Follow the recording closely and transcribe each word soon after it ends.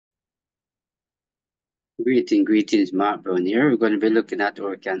Greetings, Mark Brown here. We're going to be looking at how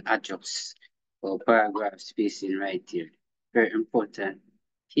we can adjust our paragraph spacing right here. Very important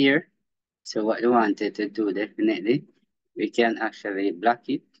here. So what we wanted to do definitely, we can actually block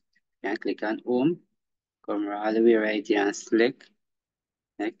it. You can click on Home, come all the way right here and select.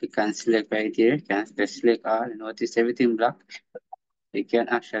 And click on select right here. You can select all. Notice everything blocked. You can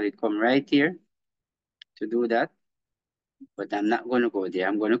actually come right here to do that. But I'm not going to go there.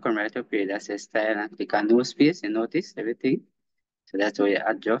 I'm going to come right up here that says style and click on no space. And notice everything. So that's how you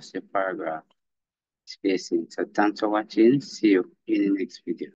adjust the paragraph spacing. So thanks for watching. See you in the next video.